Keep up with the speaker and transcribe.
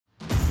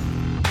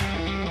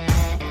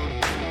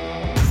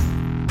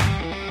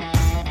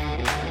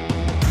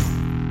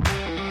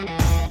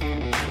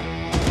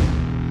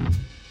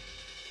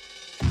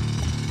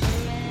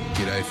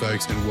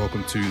folks, and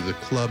welcome to the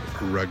Club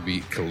Rugby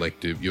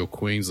Collective, your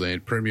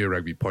Queensland Premier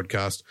Rugby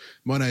podcast.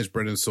 My name is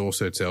Brendan Sauce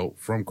Hertel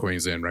from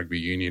Queensland Rugby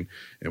Union,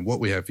 and what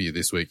we have for you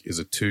this week is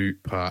a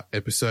two-part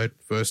episode.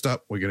 First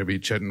up, we're going to be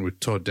chatting with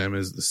Todd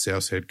Dammers, the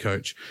South's head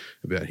coach,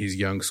 about his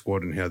young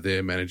squad and how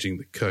they're managing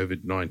the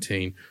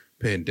COVID-19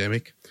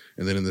 pandemic.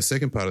 And then in the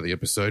second part of the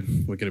episode,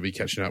 we're going to be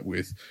catching up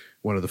with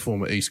one of the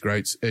former East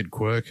greats, Ed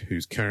Quirk,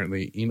 who's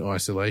currently in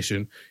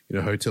isolation in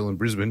a hotel in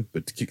Brisbane.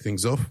 But to kick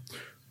things off,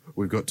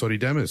 we've got Toddy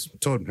Dammers.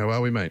 Todd, how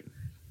are we, mate?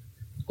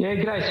 Yeah,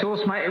 g'day, Sauce,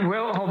 mate.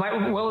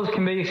 Well as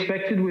can be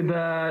expected with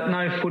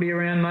no footy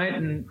around, mate,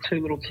 and two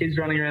little kids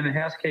running around the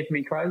house keeping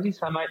me crazy.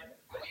 So, mate,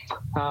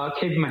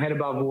 keeping my head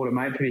above water,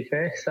 mate, to be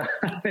fair. So.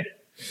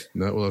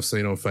 No, well, I've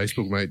seen on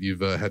Facebook, mate, you've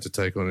had to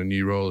take on a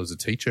new role as a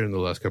teacher in the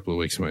last couple of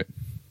weeks, mate.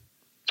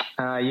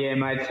 Yeah,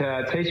 mate,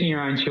 teaching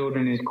your own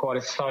children is quite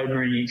a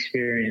sobering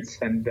experience.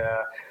 And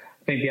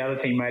I think the other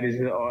thing, mate, is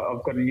that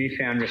I've got a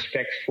newfound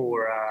respect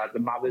for the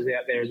mothers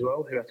out there as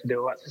well who have to do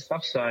all that sort of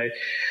stuff. So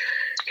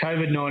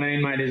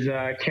COVID-19, mate,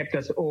 has kept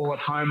us all at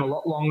home a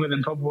lot longer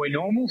than probably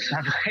normal. So,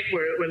 mate,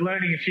 we're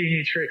learning a few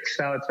new tricks.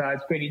 So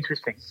it's been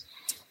interesting.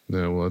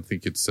 No, well, I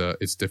think it's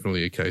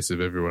definitely a case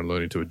of everyone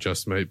learning to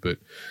adjust, mate. But,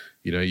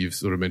 you know, you've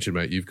sort of mentioned,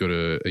 mate, you've got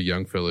a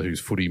young fella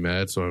who's footy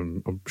mad, so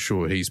I'm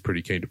sure he's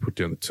pretty keen to put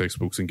down the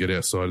textbooks and get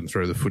outside and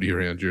throw the footy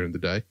around during the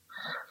day.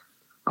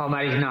 Oh,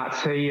 mate, he's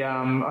nuts. He,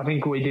 I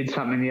think we did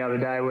something the other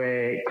day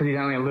where, because he's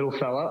only a little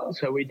fella,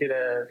 so we did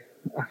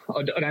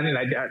I don't think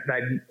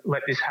they'd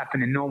let this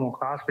happen in normal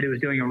class, but he was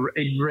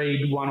he'd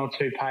read one or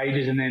two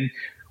pages and then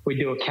we'd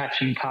do a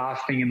catch and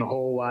pass thing in the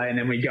hallway and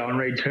then we'd go and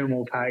read two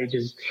more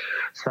pages.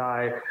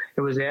 So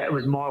it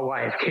was my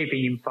way of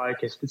keeping him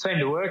focused. It seemed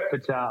to work,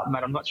 but,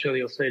 mate, I'm not sure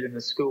you'll see it in the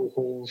school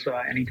halls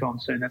anytime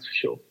soon, that's for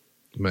sure.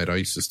 Mate, I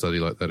used to study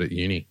like that at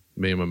uni.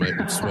 Me and my mate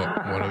would swap.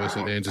 One of us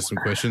would answer some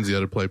questions, the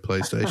other play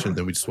PlayStation,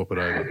 then we'd swap it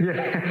over.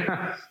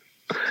 Yeah.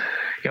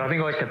 Yeah, I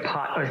think I used to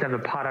putt. I used to have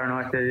a putter and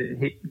I used to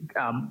hit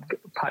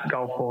putt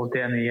golf balls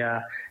down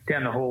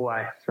the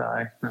hallway. So,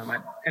 no, mate,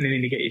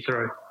 anything to get you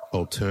through.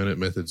 Alternate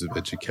methods of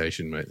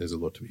education, mate. There's a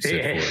lot to be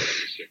said for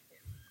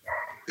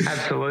it.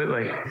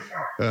 Absolutely.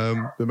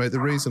 But, mate, the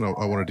reason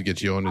I wanted to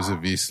get you on is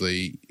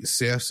obviously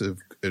Souths have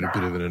had a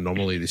bit of an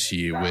anomaly this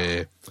year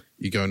where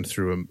you're going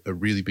through a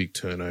really big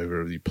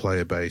turnover of your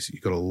player base.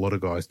 You've got a lot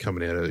of guys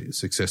coming out of a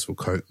successful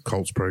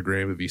Colts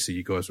program. Obviously,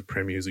 you guys were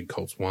premiers in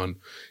Colts 1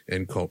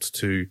 and Colts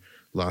 2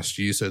 last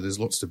year, so there's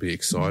lots to be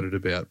excited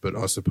about. But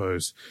I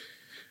suppose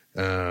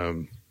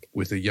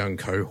with a young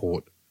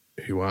cohort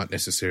who aren't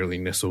necessarily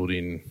nestled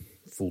in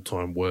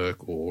full-time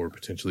work or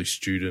potentially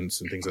students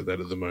and things like that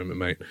at the moment,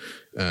 mate,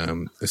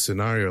 a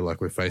scenario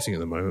like we're facing at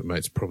the moment, mate,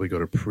 it's probably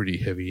got a pretty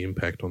heavy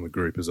impact on the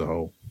group as a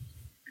whole.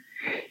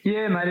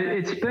 Yeah, mate,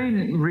 it's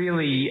been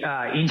really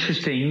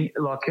interesting.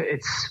 Like,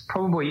 it's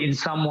probably in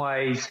some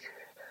ways,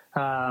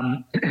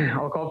 I've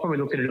probably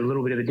looked at it a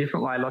little bit of a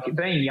different way. Like,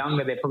 being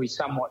younger, they're probably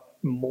somewhat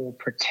more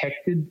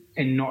protected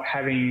in not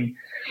having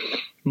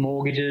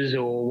mortgages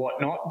or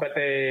whatnot, but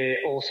they're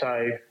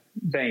also,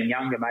 being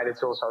younger, mate,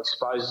 it's also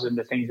exposes them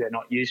to things they're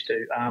not used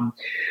to.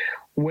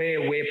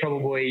 Where we're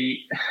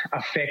probably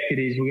affected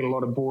is we've got a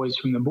lot of boys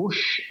from the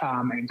bush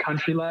and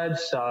country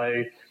lads,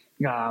 so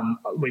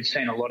we've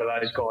seen a lot of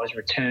those guys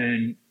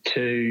return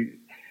to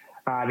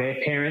their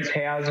parents'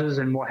 houses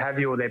and what have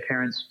you, or their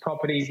parents'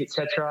 properties,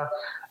 etc.,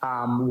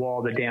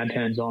 while the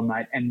downturn's on,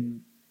 mate,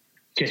 and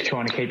just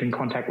trying to keep in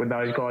contact with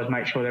those guys,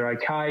 make sure they're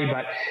okay.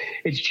 But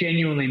it's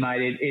genuinely,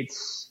 mate,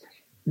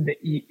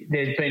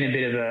 there's been a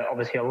bit of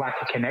obviously a lack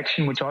of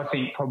connection, which I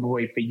think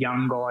probably for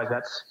young guys,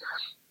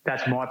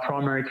 that's my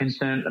primary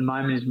concern at the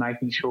moment, is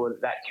making sure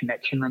that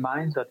connection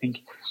remains. I think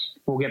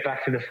we'll get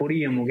back to the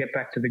footy and we'll get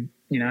back to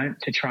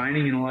to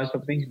training and all those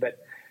type of things, but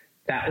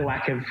that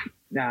lack of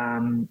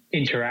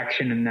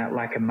interaction and that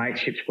lack of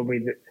mateship's probably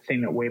the thing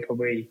that we're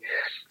probably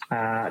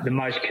the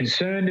most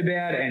concerned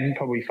about and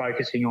probably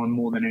focusing on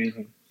more than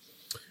anything.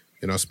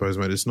 And I suppose,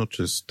 mate, it's not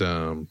just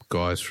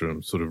guys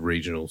from sort of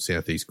regional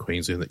southeast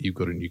Queensland that you've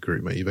got in your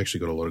group, mate. You've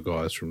actually got a lot of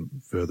guys from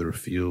further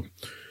afield,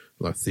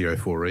 like Theo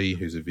 4E,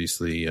 who's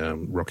obviously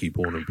Rocky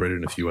born and bred,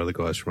 and a few other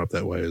guys from up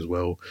that way as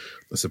well.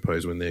 I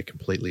suppose when they're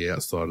completely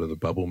outside of the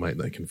bubble, mate,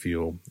 they can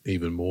feel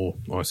even more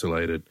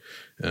isolated,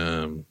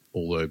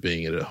 although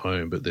being at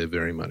home, but they're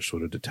very much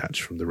sort of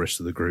detached from the rest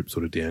of the group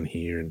sort of down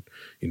here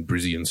in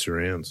Brizzy and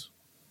surrounds.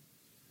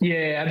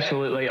 Yeah,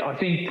 absolutely. I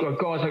think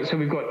guys, so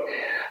we've got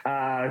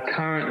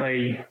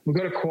currently we've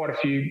got quite a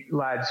few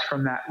lads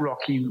from that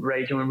Rocky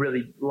region. We're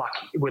really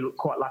lucky. We're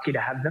quite lucky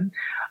to have them.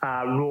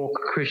 Rourke,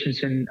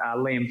 Christensen,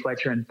 Liam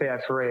Fletcher, and Theo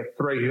Ferrer,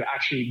 three who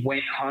actually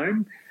went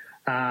home.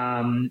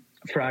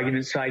 For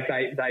argument's sake,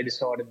 they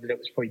decided that it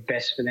was probably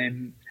best for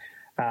them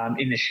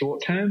in the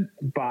short term.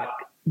 But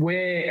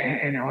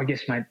and I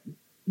guess, mate,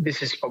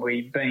 this is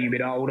probably being a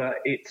bit older.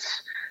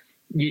 It's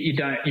you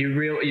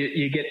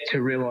get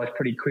to realise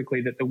pretty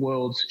quickly that the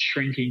world's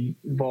shrinking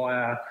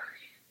via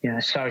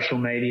social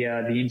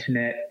media, the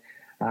internet,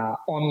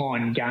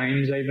 online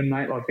games even,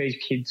 mate. Like these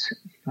kids,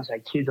 I say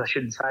kids, I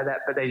shouldn't say that,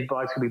 but these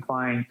blokes will be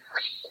playing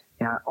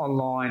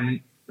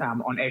online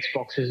on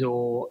Xboxes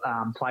or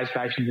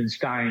PlayStations and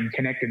staying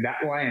connected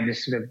that way and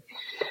just sort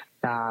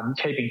of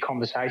keeping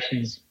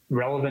conversations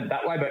relevant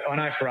that way. But I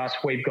know for us,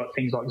 we've got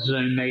things like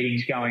Zoom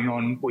meetings going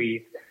on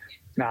with,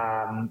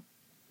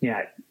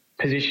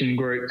 position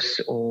groups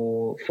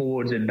or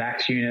forwards and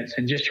backs units,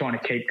 and just trying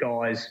to keep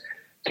guys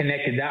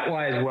connected that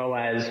way, as well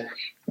as,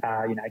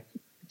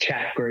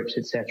 chat groups,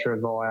 etc.,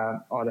 via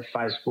either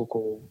Facebook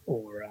or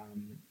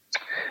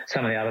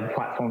some of the other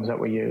platforms that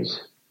we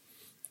use.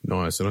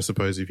 Nice. And I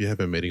suppose if you're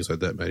having meetings like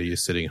that, maybe you're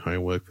setting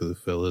homework for the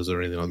fellas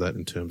or anything like that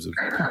in terms of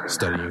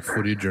studying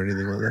footage or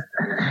anything like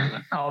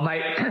that? Oh,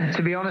 mate,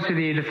 to be honest with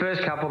you, the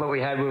first couple that we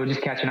had, we were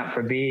just catching up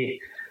for a beer.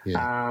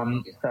 Yeah.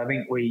 So I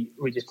think we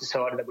just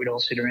decided that we'd all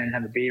sit around and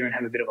have a beer and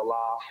have a bit of a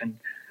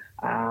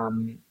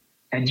laugh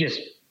and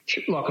just,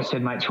 like I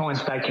said, mate, try and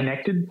stay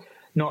connected,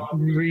 not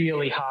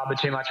really harbour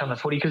too much on the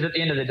footy, because at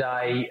the end of the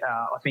day,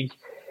 I think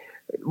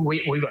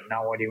we've got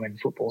no idea when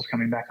football's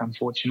coming back,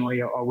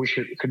 unfortunately. I wish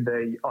it could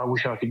be. I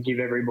wish I could give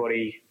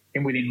everybody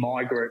within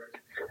my group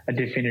a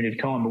definitive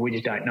time, but we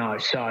just don't know.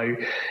 So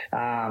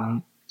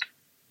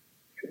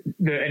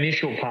the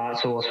initial part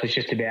source was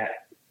just about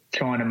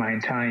trying to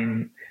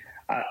maintain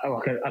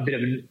a bit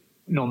of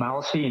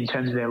normalcy in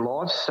terms of their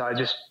lives. So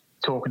just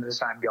talking to the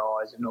same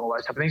guys and all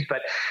those type of things.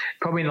 But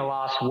probably in the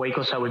last week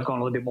or so, we've gone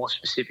a little bit more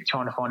specific,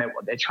 trying to find out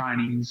what their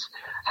trainings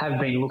have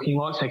been looking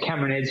like. So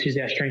Cameron Edds, who's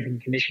our strength and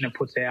conditioner,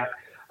 puts out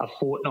a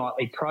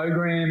fortnightly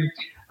program.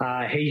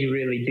 He's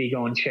really big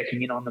on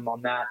checking in on them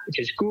on that, which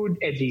is good.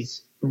 Edds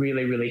is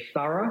really, really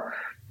thorough.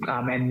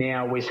 And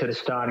now we're sort of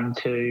starting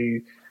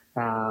to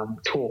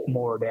talk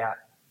more about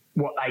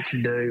what they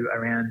can do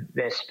around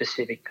their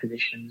specific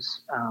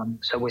positions.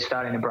 So we're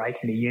starting to break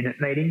into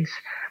unit meetings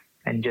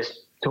and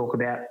just talk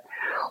about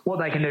what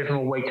they can do from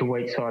a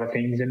week-to-week side of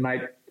things. And,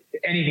 mate,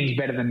 anything's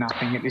better than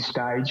nothing at this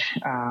stage.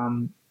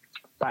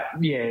 But,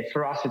 yeah,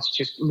 for us it's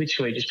just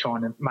literally just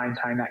trying to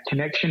maintain that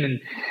connection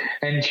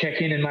and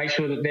check in and make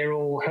sure that they're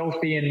all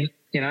healthy and,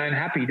 and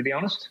happy, to be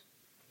honest.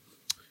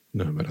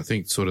 No, mate, I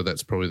think sort of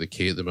that's probably the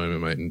key at the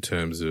moment, mate, in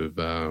terms of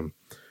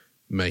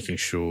making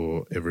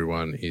sure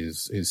everyone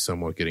is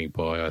somewhat getting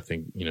by. I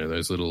think,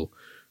 those little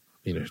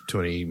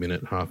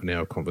 20-minute, half an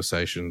hour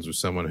conversations with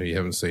someone who you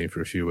haven't seen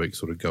for a few weeks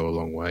sort of go a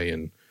long way.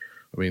 And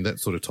I mean, that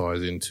sort of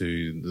ties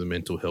into the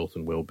mental health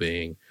and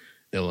well-being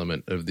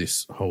element of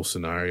this whole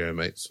scenario,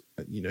 mates.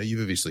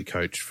 You've obviously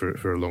coached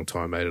for a long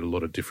time, mate, at a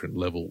lot of different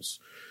levels.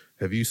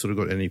 Have you sort of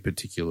got any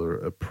particular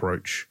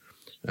approach?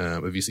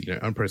 Obviously,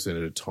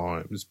 unprecedented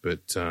times,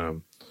 but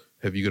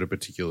have you got a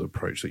particular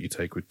approach that you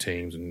take with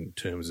teams in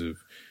terms of,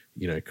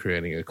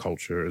 creating a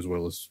culture as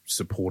well as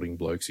supporting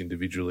blokes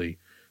individually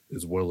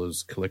as well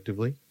as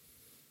collectively?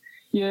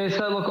 Yeah,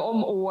 so look,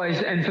 I'm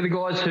always, and for the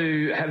guys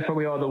who have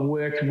probably either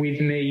worked with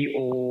me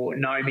or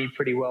know me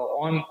pretty well,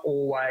 I'm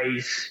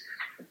always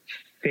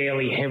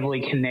fairly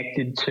heavily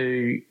connected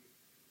to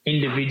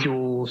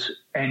individuals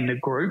and the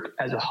group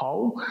as a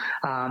whole.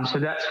 So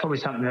that's probably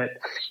something that,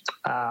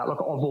 I've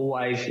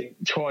always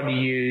tried to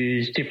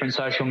use different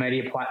social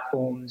media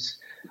platforms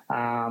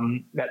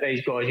that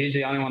these guys use.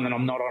 The only one that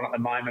I'm not on at the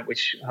moment,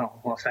 which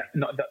I'll say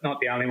not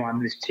the only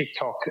one, is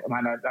TikTok. I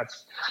mean,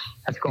 that's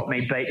got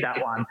me beat,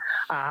 that one.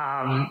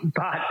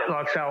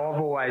 But so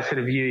I've always sort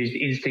of used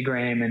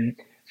Instagram and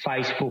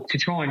Facebook to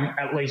try and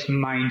at least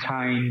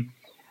maintain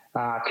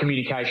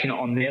communication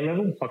on their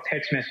level. Like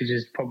text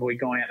messages probably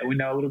gone out the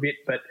window a little bit,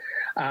 but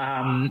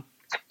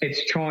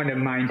it's trying to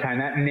maintain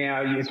that.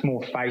 Now it's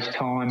more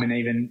FaceTime and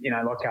even,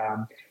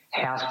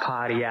 house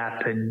party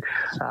app and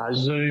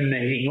Zoom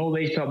meeting, all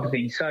these type of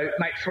things. So,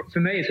 mate, for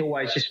me, it's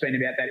always just been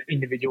about that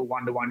individual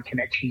one-to-one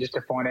connection, just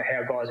to find out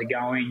how guys are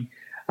going,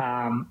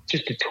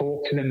 just to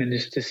talk to them and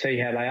just to see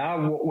how they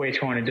are. What we're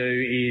trying to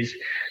do is,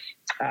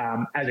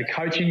 as a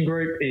coaching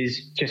group,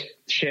 is just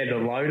share the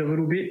load a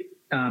little bit.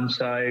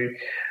 So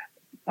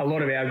a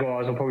lot of our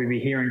guys will probably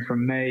be hearing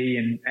from me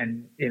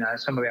and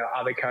some of our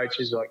other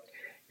coaches, like,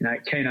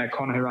 Keane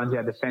O'Connor, who runs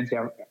our defence,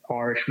 our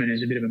Irishman,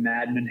 is a bit of a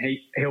madman.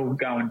 He'll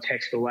go and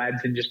text the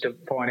lads and just to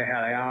find out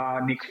how they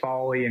are. Nick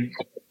Foley and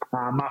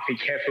Muffy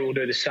Keffer will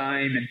do the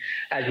same, and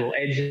as will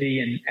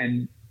Edsy.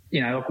 And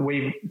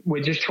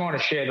we're just trying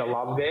to share the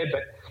love there,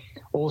 but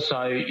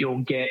also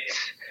you'll get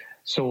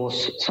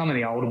some of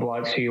the older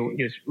blokes who you'll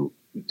just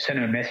send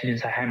them a message and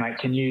say, hey, mate,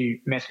 can you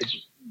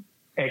message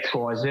X,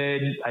 Y,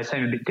 Z? They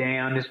seem a bit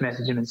down. Just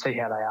message them and see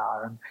how they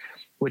are. And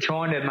we're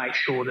trying to make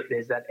sure that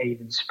there's that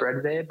even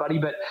spread there, buddy,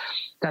 but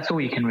that's all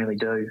you can really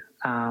do.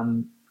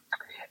 And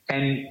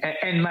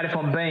mate, if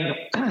I'm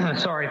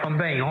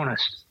being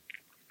honest,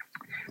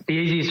 the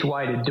easiest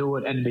way to do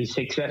it and be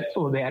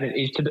successful about it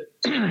is to,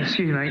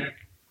 excuse me,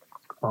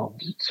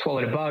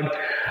 swallowed a bug,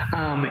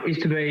 is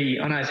to be,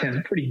 I know it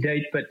sounds pretty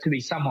deep, but to be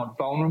somewhat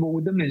vulnerable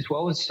with them as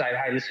well, as to say,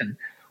 hey, listen,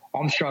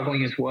 I'm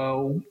struggling as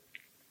well.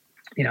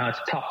 It's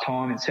a tough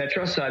time,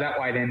 etc. So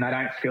that way then they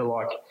don't feel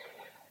like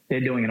they're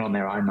doing it on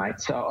their own,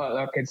 mate.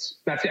 So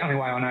that's the only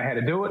way I know how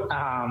to do it.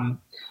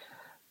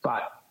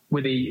 But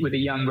with a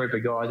young group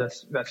of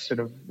guys, that's sort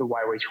of the way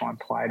we try and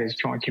play it, is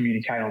try and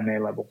communicate on their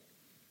level.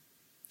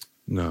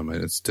 No,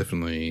 mate, it's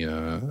definitely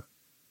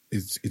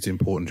it's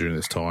important during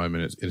this time,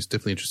 and it's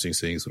definitely interesting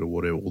seeing sort of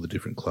what all the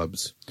different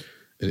clubs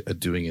are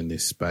doing in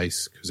this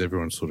space, because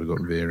everyone's sort of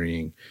got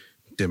varying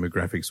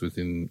demographics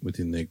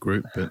within their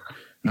group. But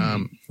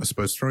I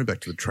suppose throwing back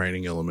to the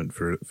training element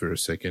for a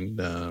second,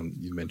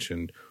 you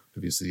mentioned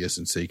obviously the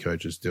S&C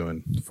coaches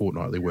doing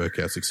fortnightly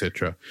workouts,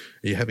 etc. Are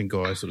you having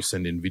guys sort of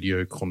send in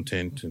video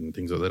content and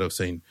things like that? I've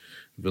seen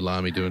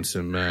Villami doing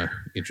some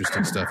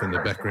interesting stuff in the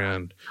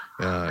background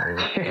or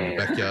in the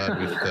backyard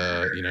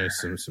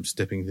with some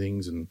stepping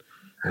things and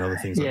other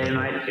things like that.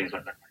 Mate.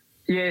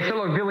 Yeah, so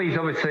look, Billy's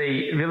our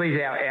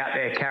out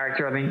there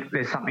character. I think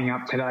there's something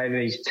up today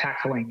that he's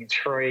tackling a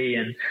tree,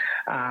 and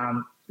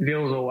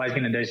Bill's always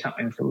going to do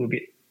something that's a little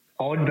bit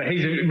odd, but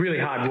he's a really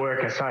hard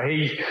worker. So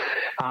he's,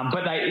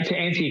 to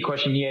answer your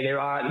question, yeah, there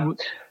are.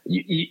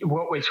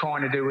 What we're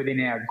trying to do within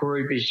our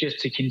group is just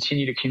to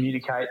continue to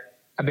communicate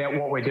about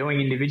what we're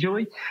doing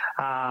individually.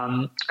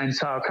 And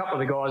so a couple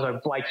of the guys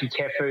like Blakey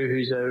Kefu,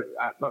 who's a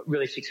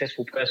really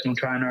successful personal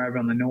trainer over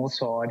on the north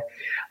side,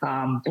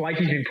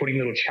 Blakey's been putting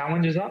little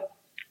challenges up.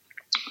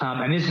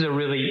 And this is a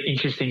really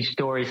interesting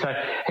story. So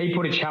he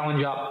put a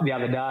challenge up the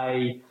other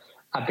day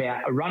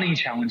about a running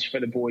challenge for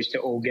the boys to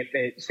all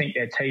sink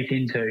their teeth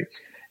into.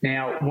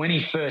 Now, when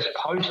he first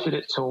posted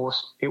it,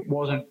 Source, it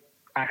wasn't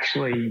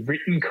actually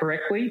written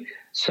correctly.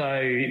 So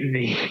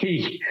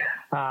the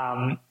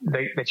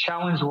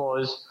challenge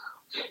was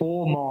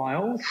 4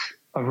 miles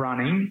of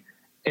running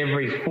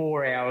every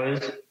 4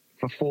 hours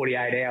for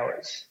 48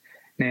 hours.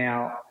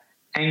 Now,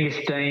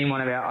 Angus Dean, one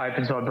of our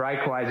open side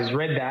breakaways, has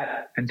read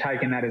that and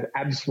taken that as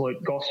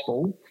absolute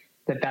gospel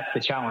that's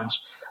the challenge.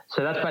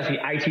 So that's basically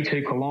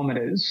 82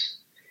 kilometres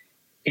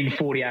in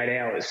 48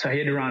 hours. So he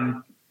had to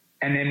run.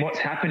 And then what's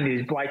happened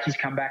is Blakey's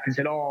come back and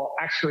said, oh,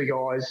 actually,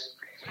 guys,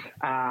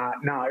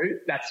 no,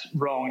 that's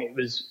wrong. It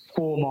was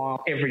 4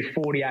 miles every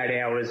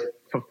 48 hours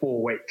for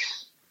 4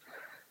 weeks.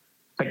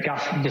 But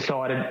Gus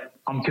decided,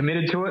 I'm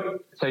committed to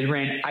it. So he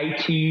ran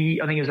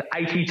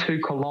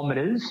 82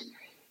 kilometres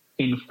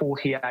in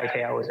 48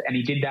 hours. And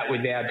he did that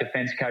with our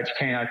defence coach,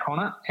 Ken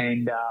O'Connor.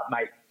 And,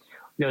 mate,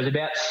 there was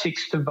about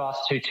 6 of us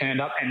who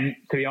turned up. And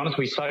to be honest,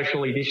 we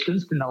socially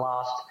distanced for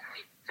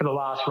the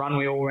last run.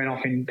 We all went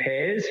off in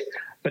pairs.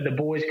 But the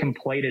boys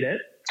completed it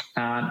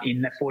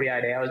in that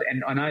 48 hours.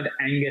 And I know that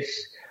Angus,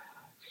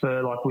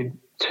 with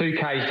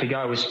 2Ks to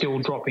go, was still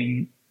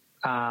dropping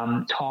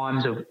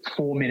times of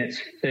 4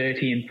 minutes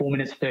 30 and 4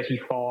 minutes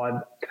 35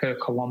 per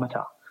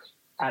kilometre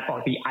at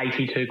the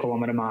 82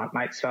 kilometre mark,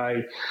 mate.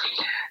 So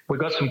we've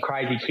got some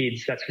crazy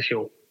kids, that's for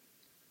sure.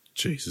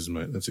 Jesus,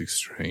 mate, that's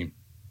extreme.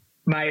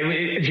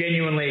 Mate,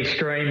 genuinely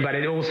extreme, but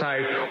it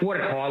also, what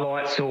it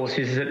highlights, Source,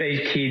 is that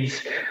these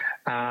kids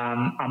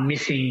are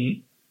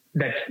missing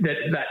that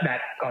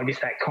I guess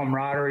that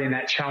camaraderie and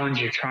that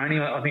challenge of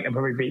training. I think there'll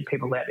probably be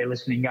people out there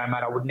listening going,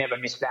 mate, I would never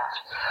miss that.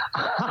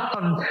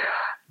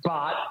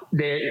 But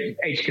they're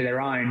each to their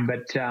own.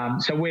 But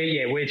so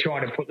we're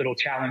trying to put little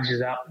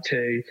challenges up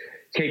to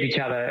keep each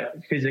other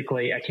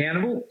physically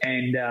accountable,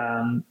 and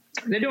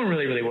they're doing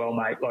really, really well,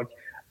 mate. Like,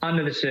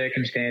 under the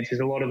circumstances,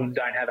 a lot of them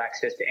don't have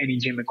access to any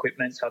gym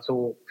equipment, so it's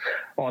all,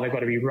 they've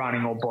got to be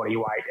running or body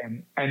weight,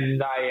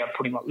 and they are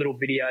putting little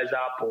videos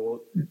up,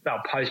 or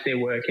they'll post their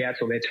workouts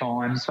or their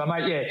times. So,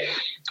 mate, yeah,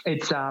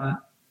 it's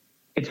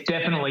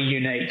definitely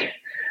unique,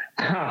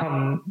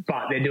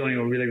 but they're doing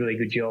a really, really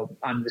good job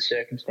under the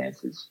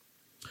circumstances.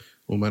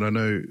 Well, mate, I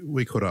know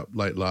we caught up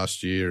late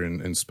last year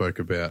and spoke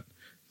about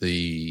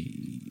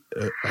the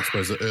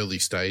early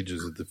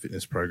stages of the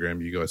fitness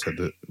program you guys had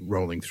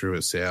rolling through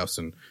at South,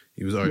 and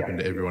it was open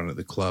to everyone at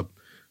the club.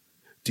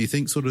 Do you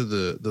think sort of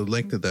the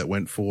length that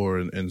went for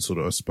and sort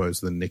of, I suppose,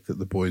 the nick that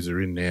the boys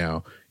are in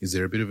now, is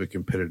there a bit of a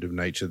competitive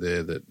nature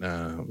there that,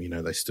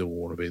 they still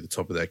want to be at the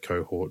top of that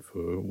cohort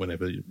for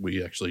whenever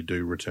we actually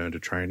do return to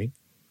training?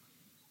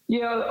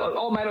 Yeah,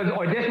 mate,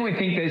 I definitely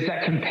think there's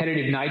that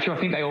competitive nature. I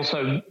think they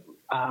also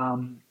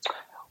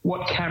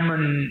what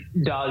Cameron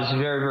does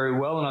very, very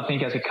well, and I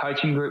think as a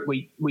coaching group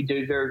we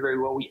do very, very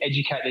well, we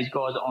educate these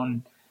guys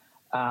on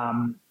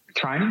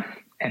training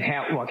and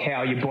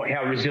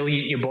how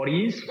resilient your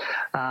body is.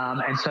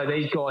 And so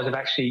these guys have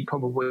actually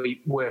probably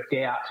worked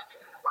out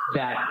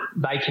that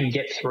they can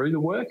get through the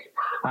work.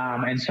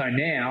 And so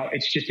now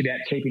it's just about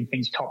keeping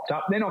things topped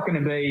up. They're not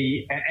going to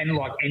be, and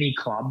like any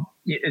club,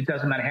 it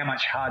doesn't matter how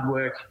much hard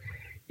work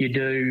you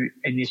do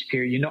in this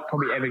period, you're not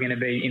probably ever going to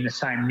be in the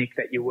same nick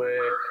that you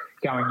were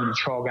going into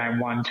trial game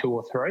 1, 2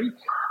 or 3.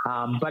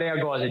 But our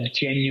guys are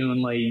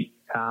genuinely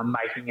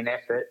making an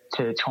effort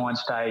to try and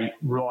stay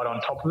right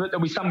on top of it.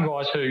 There'll be some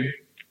guys who,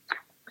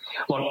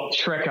 like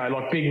Shreko,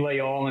 like Big Lee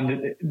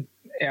Island,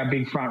 our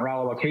big front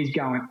rower, like he's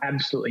going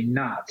absolutely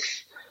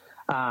nuts.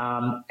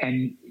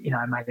 And,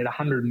 mate, at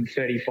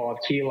 135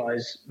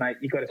 kilos, mate,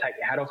 you've got to take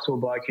your hat off to a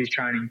bloke who's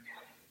training,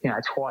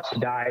 twice a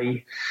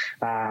day,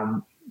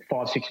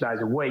 5-6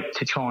 days a week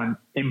to try and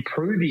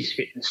improve his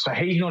fitness. So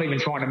he's not even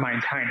trying to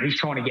maintain, he's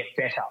trying to get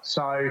better.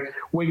 So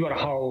we've got a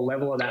whole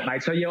level of that,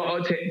 mate. So, yeah,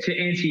 to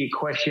answer your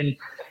question,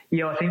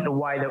 yeah, I think the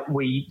way that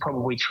we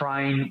probably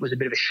train was a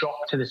bit of a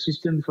shock to the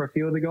system for a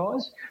few of the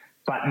guys,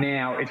 but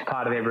now it's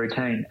part of their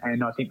routine.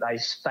 And I think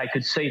they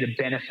could see the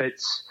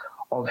benefits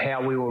of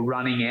how we were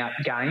running out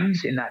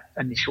games in that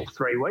initial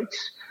 3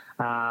 weeks,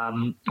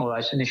 or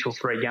those initial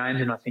 3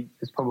 games. And I think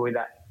there's probably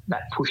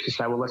that push to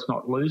say, well, let's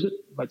not lose it.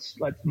 Let's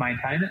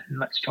maintain it and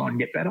let's try and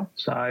get better.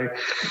 So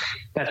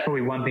that's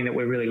probably one thing that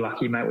we're really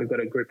lucky, mate. We've got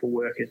a group of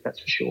workers, that's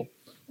for sure.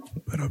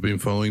 But I've been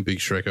following Big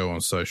Shreko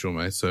on social,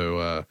 mate.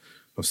 So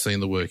I've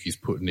seen the work he's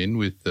putting in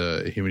with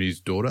him and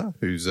his daughter,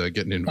 who's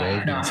getting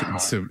involved in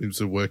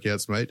some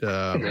workouts, mate.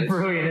 It's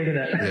brilliant, isn't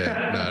it?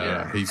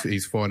 Yeah, no.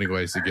 He's finding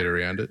ways to get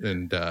around it,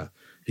 and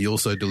he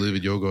also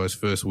delivered your guys'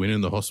 first win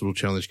in the Hospital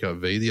Challenge Cup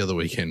V the other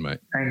weekend, mate.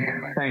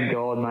 Thank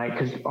God, mate,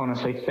 because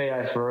honestly,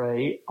 Theo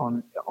Ferree,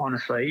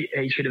 honestly,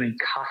 he should have been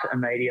cut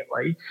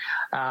immediately.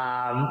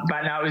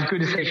 But no, it was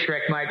good to see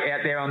Shrek, mate,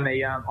 out there on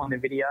the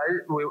video.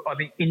 I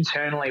think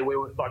internally we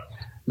were like,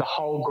 the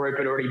whole group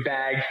had already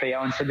bagged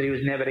Theo and said that he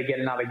was never to get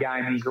another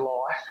game in his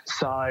life.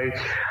 So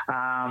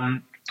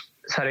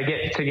to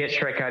get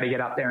Shreko to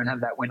get up there and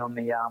have that win on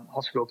the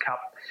Hospital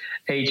Cup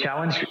E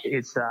Challenge,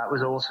 it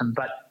was awesome.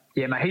 But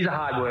yeah, mate, he's a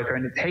hard worker,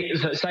 and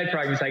so say for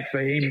argument's sake, for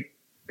him,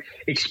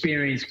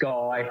 experienced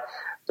guy,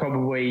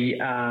 probably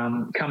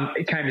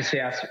came to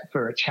South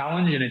for a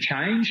challenge and a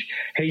change.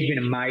 He's been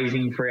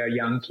amazing for our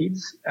young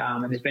kids,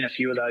 and there's been a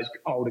few of those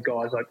older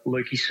guys like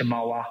Lukey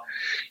Samoa.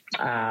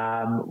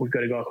 We've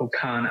got a guy called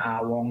Khan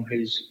Wong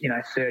who's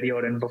 30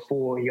 odd, and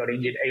before he got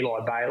injured,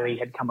 Eli Bailey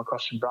had come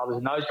across some brothers,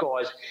 and those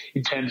guys,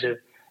 in terms of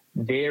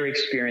their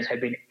experience,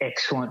 had been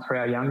excellent for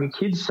our younger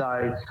kids. So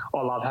I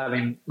love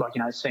having,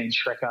 seeing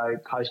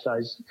Shreko post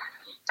those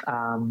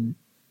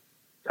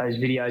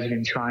videos of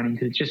him training,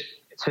 because it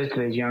says to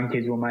these young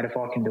kids, well, mate, if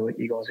I can do it,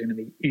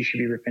 you should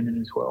be ripping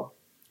it as well.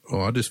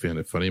 Oh, I just found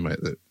it funny,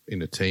 mate, that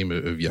in a team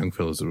of young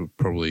fellas that have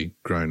probably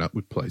grown up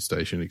with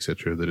PlayStation,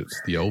 etc., that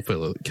it's the old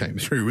fella that came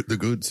through with the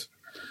goods.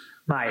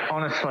 Mate,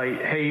 honestly,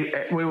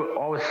 I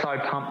was so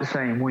pumped to see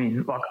him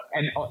win.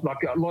 A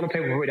lot of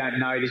people who don't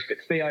know this, but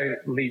Theo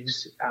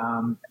lives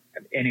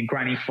in a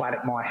granny flat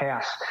at my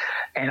house,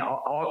 and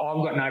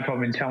I've got no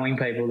problem in telling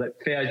people that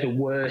Theo's the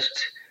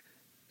worst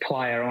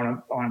player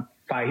on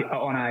a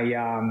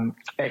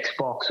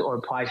Xbox or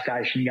a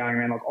PlayStation going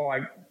around.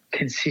 I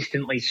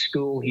consistently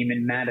school him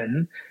in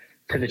Madden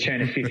to the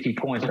tune of 50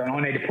 points. So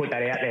I need to put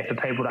that out there for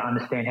people to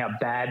understand how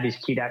bad this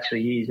kid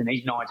actually is. And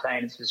he's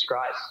 19. It's a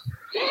disgrace.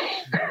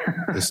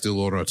 There's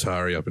still on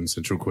Atari up in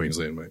central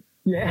Queensland, mate.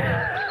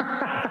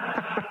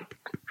 Yeah.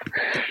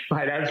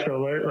 Mate,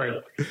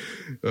 absolutely.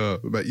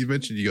 Mate, you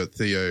mentioned you got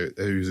Theo,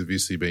 who's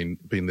obviously been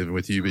living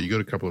with you, but you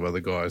got a couple of other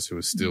guys who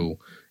are still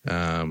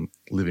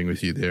living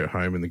with you there at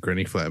home in the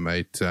granny flat,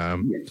 mate. I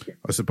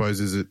suppose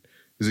is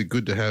it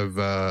good to have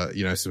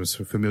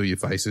some familiar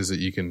faces that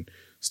you can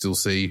still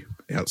see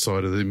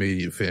outside of the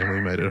immediate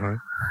family, mate, at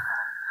home?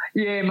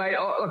 Yeah, mate.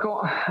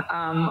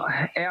 Our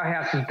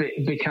house has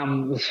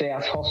become the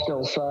South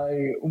hostel, so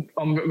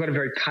I've got a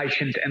very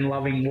patient and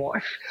loving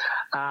wife.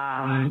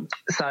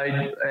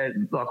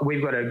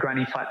 We've got a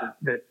granny flat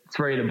that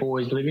 3 of the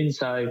boys live in.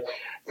 So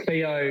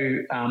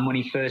Theo, when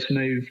he first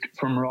moved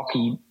from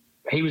Rocky,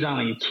 he was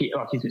only a kid,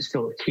 he's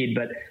still a kid,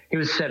 but he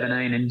was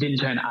 17 and didn't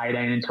turn 18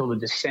 until the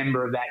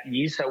December of that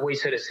year. So we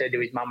sort of said to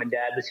his mum and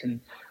dad,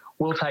 listen,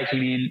 we'll take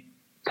him in,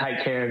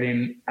 take care of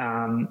him,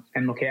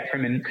 and look out for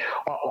him. And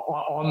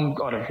I'm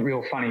got a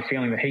real funny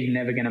feeling that he's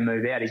never going to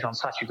move out. He's on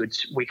such a good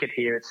wicket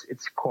here.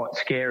 It's quite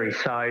scary.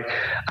 So,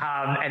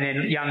 and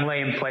then young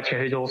Liam Fletcher,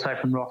 who's also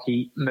from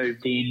Rocky,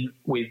 moved in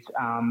with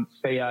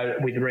Theo,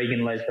 with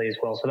Regan Leslie as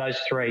well. So those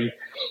 3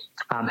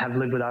 have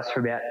lived with us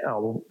for about,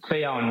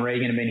 Theo and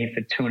Regan have been here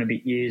for 2 and a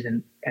bit years,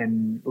 and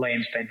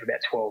Liam's been for about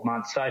 12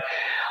 months. So,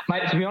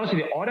 mate, to be honest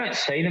with you, I don't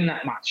see them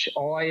that much.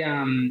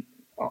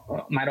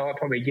 Mate, I'll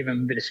probably give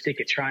them a bit of stick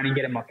at training,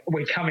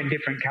 we come in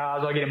different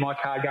cars. I get in my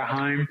car, go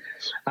home.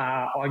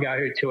 I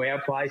go to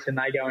our place and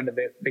they go into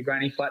the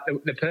granny flat.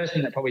 The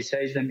person that probably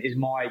sees them is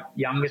my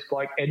youngest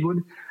bloke,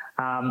 Edward.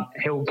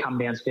 He'll come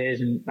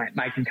downstairs and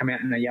make him come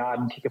out in the yard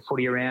and kick a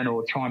footy around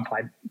or try and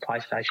play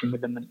PlayStation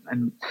with them.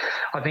 And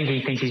I think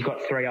he thinks he's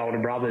got 3 older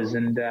brothers,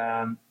 and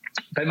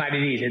but mate,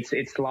 it is.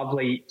 It's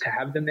lovely to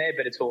have them there,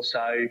 but it's also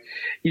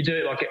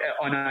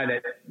I know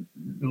that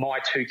my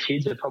 2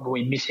 kids are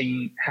probably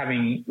missing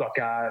having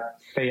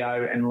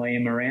Theo and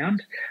Liam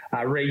around.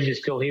 Reece is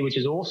still here, which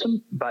is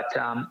awesome, but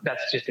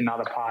that's just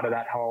another part of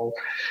that whole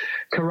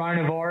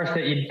coronavirus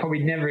that you'd probably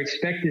never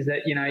expect, is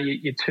that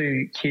your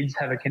 2 kids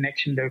have a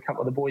connection to a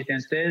couple of the boys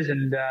downstairs,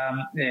 and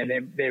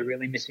they're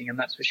really missing them,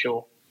 that's for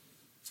sure.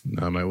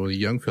 No, mate. Well, a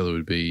young fella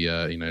would be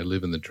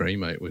living the dream,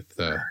 mate, with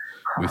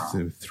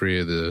 3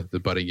 of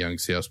the budding young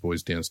South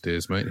boys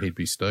downstairs, mate. He'd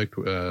be stoked,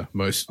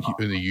 most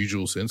in the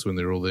usual sense, when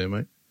they're all there,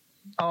 mate.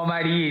 Oh,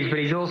 mate, he is, but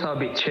he's also a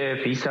bit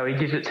chirpy, so he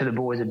gives it to the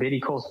boys a bit.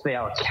 He calls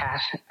Theo a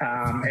cat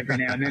every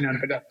now and then.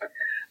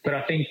 But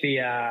I think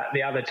the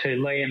other 2,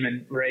 Liam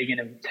and Regan,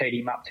 have teed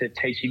him up to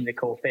teach him to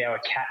call Theo a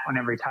cat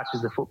whenever he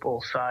touches the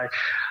football. So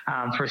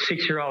for a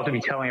 6-year-old to be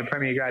telling a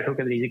Premier Grade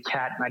hooker that he's a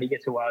cat, mate, he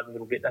gets away with a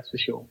little bit, that's for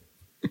sure.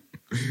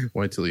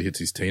 Wait till he hits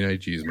his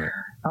teenage years, mate.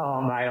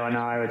 Oh, mate, I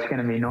know it's going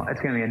to be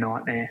a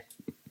nightmare.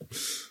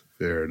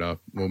 Fair enough.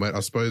 Well, mate, I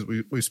suppose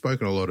we've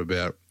spoken a lot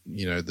about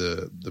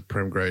the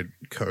Prem grade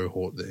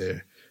cohort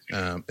there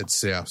at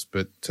Souths,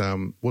 but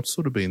what's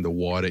sort of been the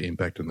wider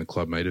impact on the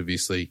club, mate?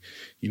 Obviously,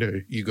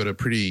 you've got a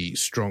pretty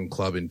strong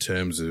club in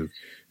terms of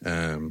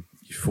your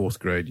fourth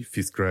grade, your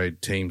fifth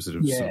grade teams that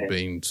have sort of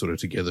been sort of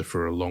together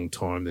for a long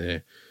time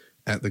there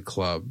at the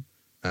club,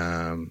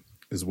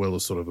 as well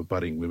as sort of a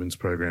budding women's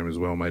program as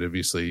well, mate.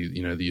 Obviously,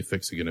 the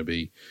effects are going to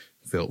be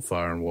felt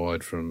far and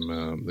wide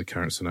from the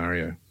current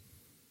scenario.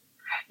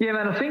 Yeah,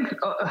 man. I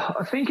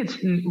think it's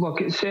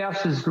like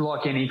South is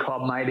like any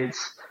club, mate.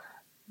 It's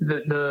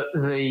the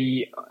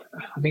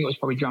I think it was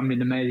probably drummed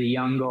into me, the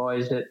young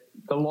guys, that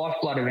the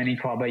lifeblood of any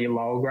club are your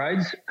lower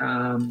grades.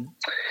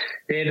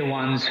 They're the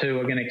ones who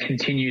are going to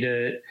continue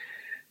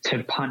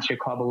to punch your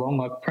club along.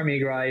 Like Premier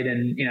Grade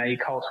and your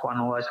Colts 1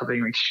 and all those sort of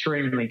things are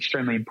extremely,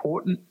 extremely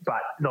important.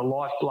 But the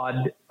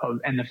lifeblood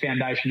and the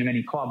foundation of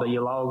any club are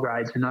your lower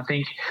grades, and I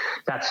think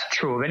that's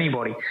true of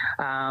anybody.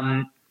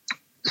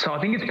 So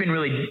I think it's been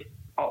really,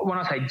 when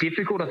I say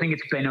difficult, I think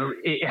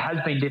it has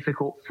been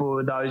difficult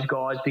for those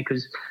guys,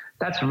 because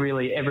that's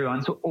really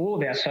everyone's, all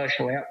of our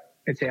social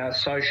it's our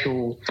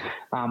social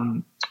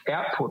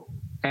output,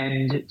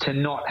 and to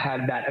not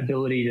have that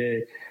ability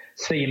to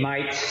see your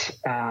mates,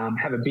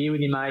 have a beer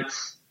with your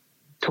mates,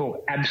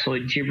 talk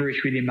absolute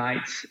gibberish with your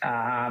mates,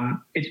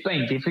 it's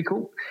been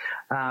difficult,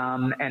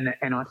 and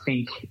I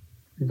think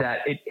that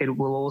it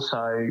will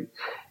also,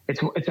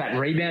 it's that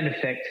rebound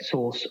effect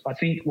source. I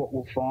think what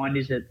we'll find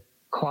is that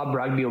club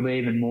rugby will be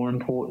even more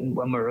important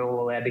when we're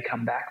all allowed to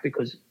come back,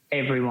 because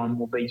everyone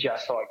will be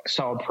just like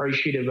so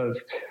appreciative of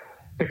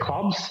the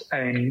clubs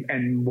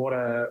and what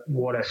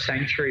a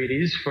sanctuary it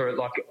is for,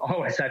 like I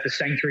always say, it's a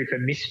sanctuary for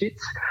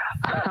misfits.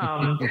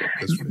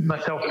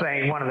 Myself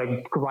being one of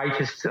the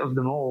greatest of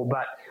them all,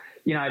 but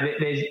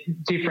there's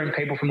different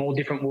people from all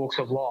different walks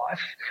of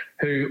life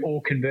who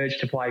all converge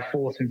to play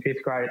fourth and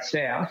fifth grade at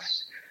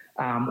Souths,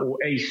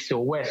 or East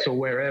or West or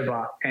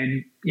wherever,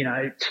 and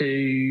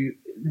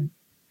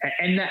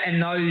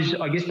those,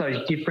 I guess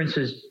those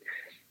differences,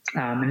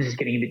 and this is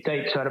getting a bit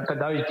deep, but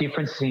those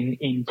differences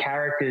in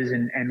characters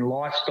and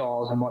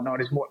lifestyles and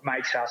whatnot is what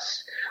makes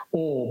us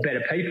all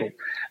better people.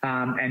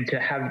 And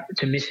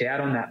to miss out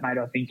on that, mate,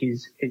 I think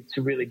it's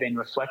really been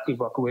reflective.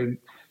 Like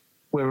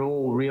we're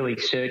all really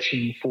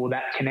searching for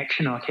that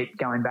connection. I keep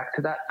going back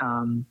to that.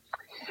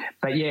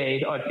 But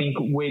yeah, I think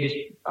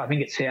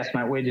at South,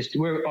 mate, we're just a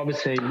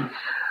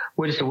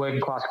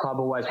working class club,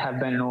 always have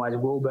been and always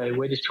will be.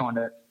 We're just trying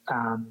to,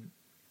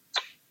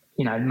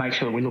 make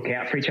sure that we look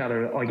out for each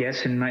other, I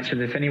guess, and make sure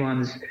that if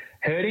anyone's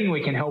hurting,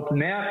 we can help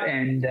them out.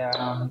 And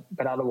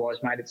but otherwise,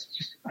 mate, it's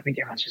just, I think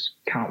everyone just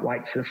can't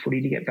wait for the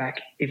footy to get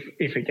back, if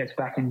it gets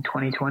back in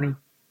 2020.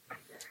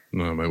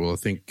 No, mate. Well, I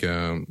think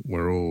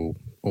we're all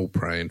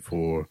praying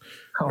for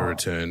a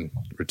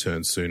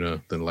return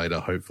sooner than later,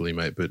 hopefully,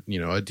 mate. But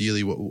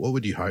ideally, what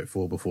would you hope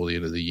for before the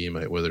end of the year,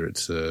 mate? Whether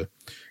it's a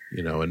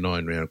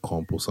 9-round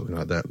comp or something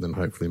like that, and then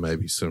hopefully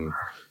maybe some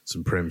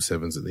Prem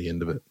 7s at the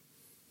end of it.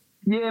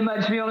 Yeah,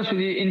 mate, to be honest with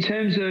you, in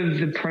terms of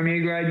the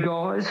Premier Grade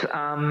guys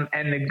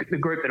and the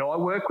group that I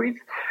work with,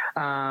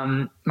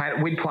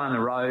 mate, we'd play on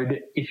the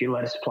road if you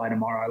let us play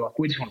tomorrow. Like,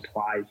 we just want to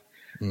play.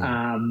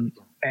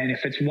 And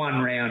if it's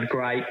one round,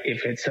 great.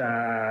 If it's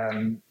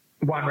one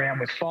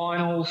round with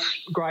finals,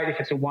 great. If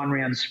it's a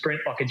one-round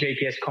sprint, like a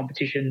GPS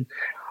competition,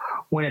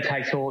 winner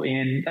takes all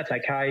in, that's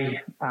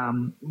okay.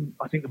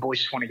 I think the boys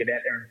just want to get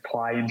out there and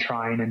play and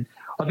train. And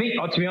I think,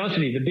 to be honest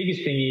with you, the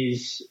biggest thing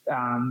is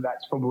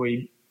that's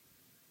probably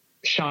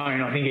shown,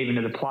 I think, even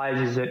to the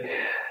players, is that,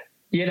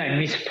 yeah, they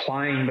miss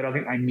playing, but I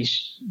think they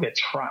miss their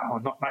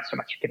not so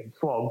much getting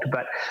flogged,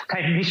 but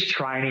they miss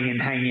training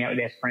and hanging out with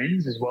their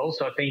friends as well.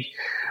 So I think,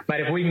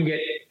 mate, if we can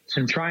get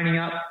some training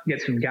up, get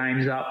some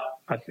games up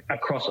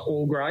across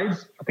all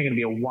grades, I think it'll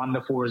be a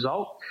wonderful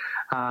result,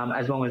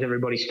 as long as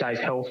everybody stays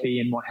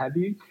healthy and what have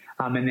you.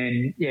 And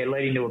then, yeah,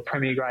 leading to a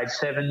Premier Grade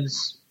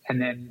 7s,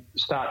 and then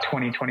start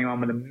 2021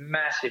 with a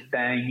massive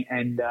bang,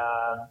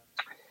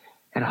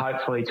 and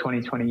hopefully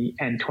 2020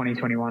 and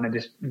 2021 are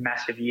just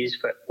massive years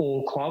for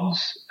all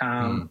clubs,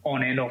 on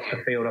and off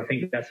the field. I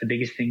think that's the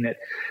biggest thing that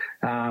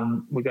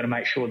we've got to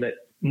make sure that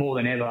more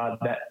than ever,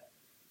 that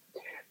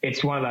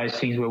it's one of those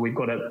things where we've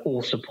got to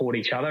all support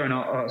each other. And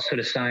I was sort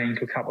of saying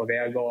to a couple of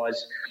our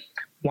guys,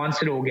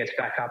 once it all gets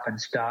back up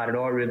and started,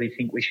 I really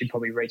think we should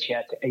probably reach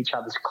out to each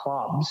other's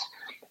clubs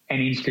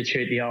and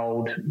institute the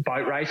old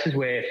boat races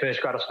where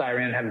first grade will stay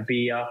around and have a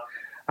beer,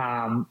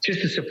 just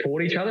to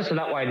support each other. So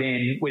that way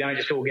then we don't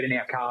just all get in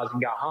our cars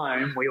and go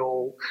home. We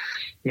all,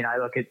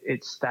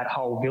 it's that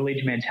whole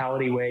village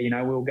mentality where,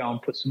 we'll go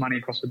and put some money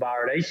across the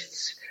bar at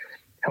Easts,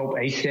 help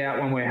East out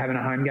when we're having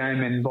a home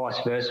game, and vice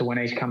versa. When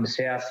East come to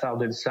South, they'll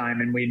do the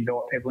same, and we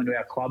invite people into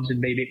our clubs and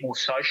be a bit more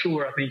social.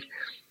 Where I think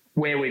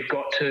where we've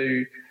got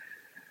to,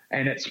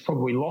 and it's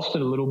probably lost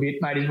it a little bit,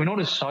 mate, is we're not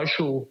as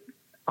social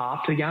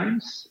after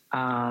games. So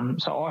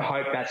I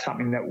hope that's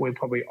something that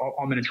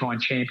I'm going to try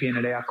and champion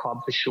at our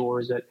club for sure,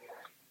 is that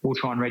we'll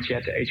try and reach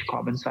out to each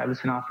club and say,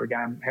 listen, after a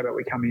game, how about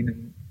we come in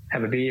and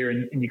have a beer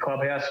in your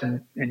clubhouse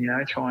and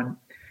try and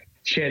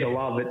share the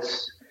love.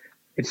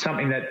 It's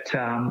something that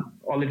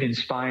I lived in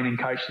Spain and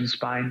coached in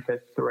Spain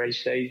for 3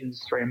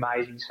 seasons, 3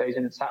 amazing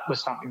seasons. That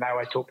was something they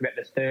always talked about,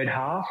 the third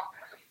half.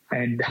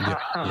 And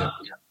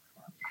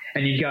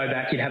and you'd go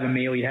back, you'd have a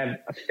meal, you'd have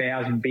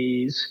 1,000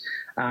 beers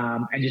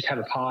and just have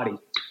a party.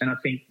 And I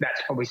think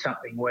that's probably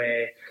something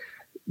where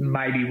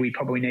maybe we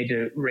probably need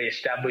to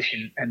re-establish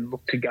and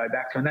look to go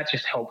back to. And that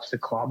just helps the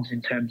clubs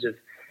in terms of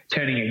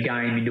turning a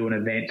game into an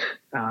event.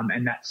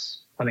 And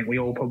that's, I think we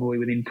all probably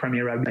within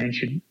Premier Rugby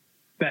should,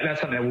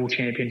 that's something that we'll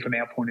champion from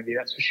our point of view,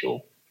 that's for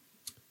sure.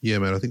 Yeah,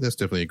 mate, I think that's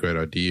definitely a great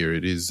idea.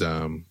 It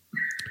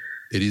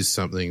is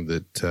something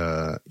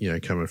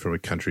that, coming from a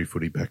country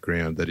footy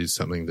background, that is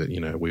something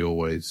that, we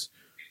always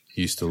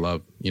used to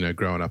love.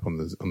 Growing up on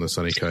the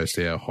Sunny Coast,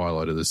 our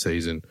highlight of the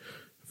season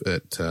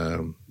at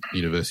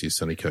University of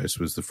Sunny Coast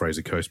was the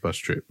Fraser Coast bus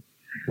trip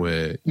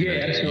where...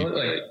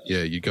 absolutely.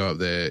 You'd go up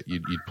there,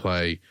 you'd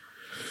play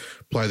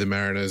the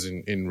Mariners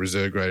in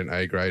reserve grade and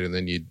A grade, and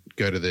then you'd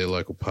go to their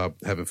local pub,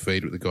 have a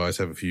feed with the guys,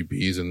 have a few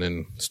beers, and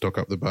then stock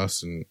up the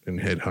bus and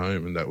head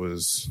home. And that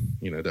was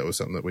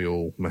something that we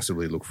all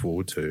massively look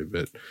forward to.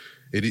 But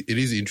it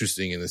is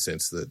interesting in the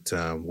sense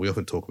that we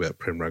often talk about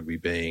Prem Rugby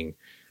being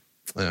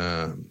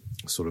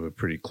sort of a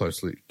pretty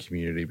close-knit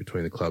community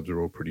between the clubs.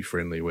 Are all pretty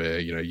friendly, where,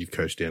 you've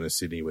coached down in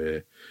Sydney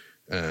where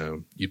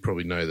you'd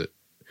probably know that,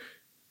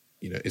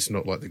 it's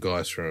not like the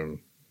guys from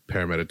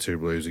Parramatta Two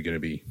Blues are going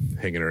to be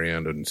hanging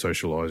around and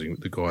socialising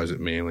with the guys at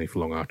Manly for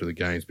long after the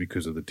games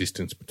because of the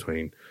distance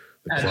between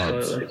the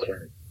clubs.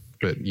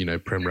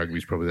 But, Prem Rugby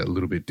is probably that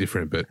little bit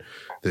different, but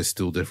there's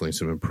still definitely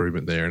some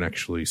improvement there, and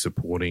actually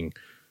supporting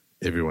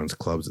everyone's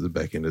clubs at the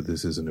back end of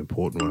this is an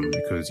important one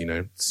because,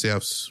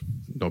 South's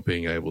not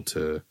being able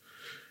to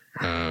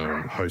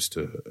host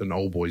an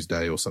old boys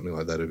day or something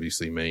like that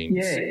obviously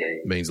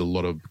means a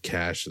lot of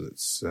cash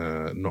that's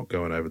not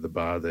going over the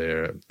bar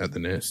there at the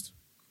Nest.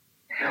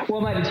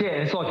 Well, mate,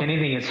 it's like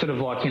anything. It's sort of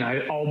like,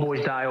 Old Boys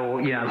Day or,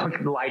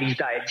 like Ladies'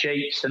 Day at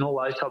Jeeps and all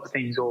those type of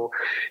things, or,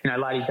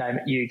 Ladies' Day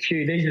at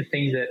UQ. These are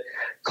things that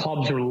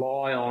clubs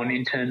rely on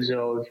in terms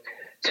of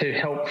to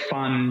help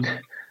fund,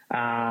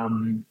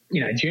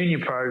 junior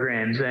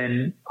programs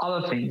and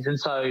other things. And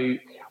so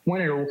when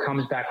it all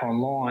comes back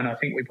online, I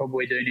think we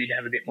probably do need to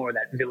have a bit more of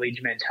that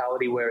village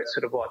mentality where it's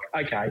sort of like,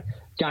 okay,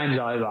 game's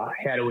over.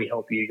 How do we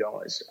help you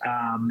guys?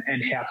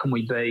 And how can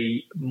we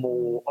be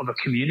more of a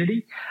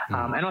community?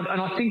 And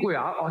I think we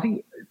are. I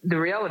think the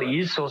reality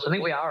is, Sauce, I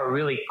think we are a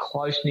really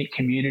close-knit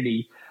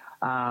community.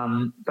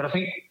 But I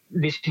think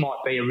this might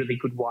be a really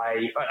good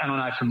way, and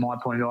I know from my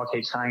point of view, I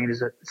keep saying it, is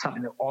that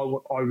something that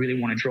I really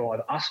want to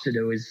drive us to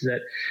do is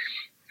that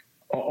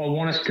I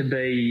want us to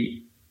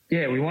be,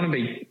 we want to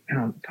be,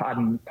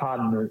 pardon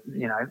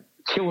the,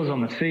 killers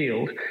on the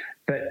field,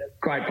 but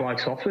great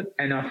blokes off it.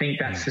 And I think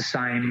that's the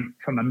same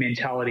from a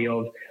mentality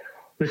of,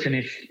 listen,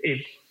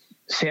 if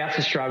South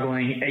are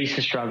struggling, East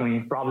are struggling,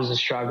 if brothers are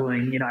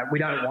struggling, we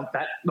don't want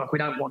that. Like, we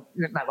don't want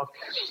that. Like,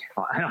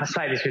 and I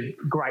say this with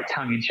great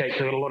tongue in cheek. I've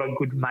got a lot of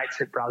good mates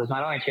at brothers, mate.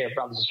 I don't care if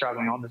brothers are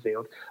struggling on the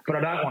field, but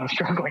I don't want them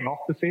struggling off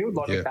the field.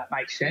 If that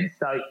makes sense.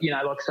 So,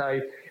 so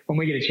when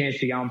we get a chance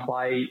to go and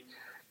play,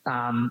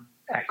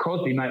 at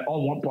Crosby, mate, I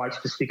want blokes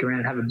to stick around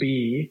and have a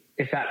beer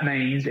if that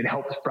means it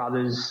helps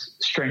brothers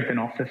strengthen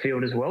off the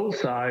field as well.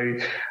 So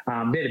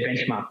they're the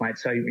benchmark, mate.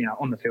 So,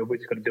 on the field, we've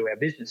just got to do our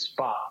business.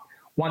 But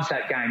once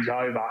that game's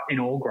over in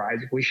all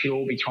grades, we should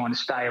all be trying to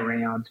stay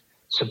around,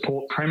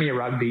 support Premier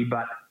Rugby,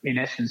 but in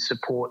essence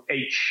support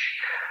each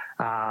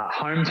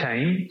home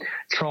team,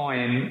 try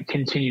and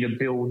continue to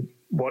build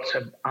what's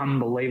an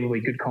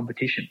unbelievably good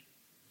competition.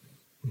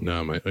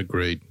 No, mate,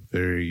 agreed.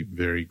 Very,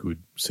 very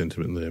good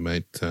sentiment there,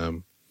 mate.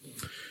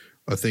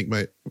 I think,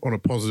 mate, on a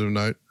positive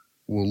note,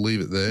 we'll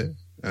leave it there.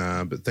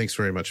 But thanks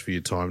very much for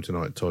your time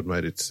tonight, Todd,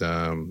 mate. It's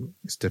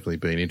definitely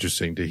been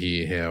interesting to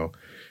hear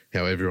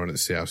how everyone at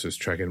South is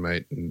tracking,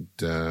 mate, and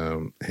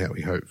how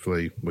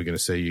we're going to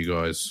see you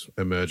guys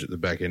emerge at the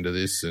back end of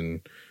this.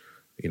 And,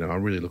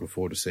 I'm really looking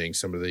forward to seeing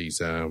some of these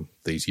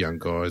young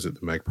guys at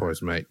the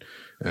Magpies, mate,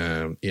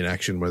 in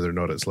action, whether or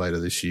not it's later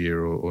this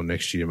year or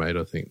next year, mate.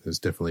 I think there's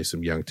definitely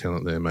some young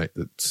talent there, mate,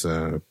 that's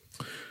going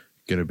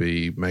to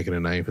be making a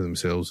name for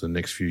themselves in the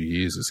next few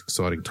years. It's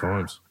exciting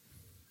times.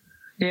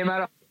 Yeah,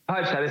 mate, I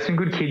hope so. There's some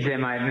good kids there,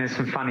 mate, and there's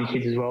some funny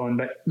kids as well.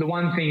 But the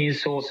one thing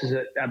is, sources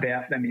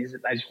about them is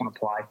that they just want to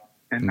play,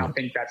 and I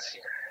think that's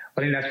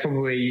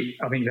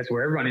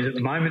where everyone is at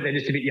the moment. They're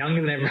just a bit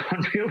younger than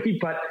everyone, really.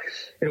 But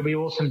it'll be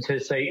awesome to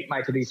see,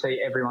 mate,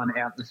 see everyone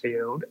out in the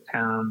field.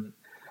 Having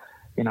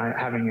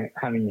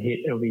a hit,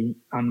 it'll be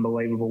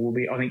unbelievable.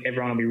 I think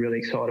everyone will be really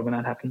excited when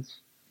that happens.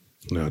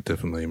 No,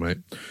 definitely, mate.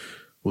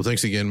 Well,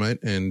 thanks again, mate,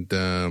 and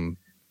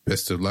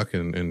best of luck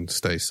and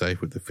stay safe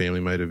with the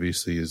family, mate,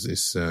 obviously, as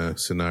this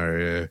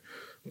scenario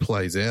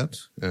plays out.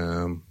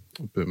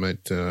 But,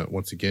 mate,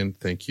 once again,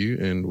 thank you,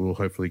 and we'll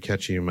hopefully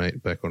catch you,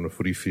 mate, back on the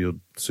footy field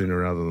sooner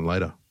rather than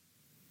later.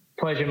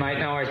 Pleasure, mate.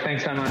 No worries.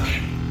 Thanks so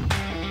much.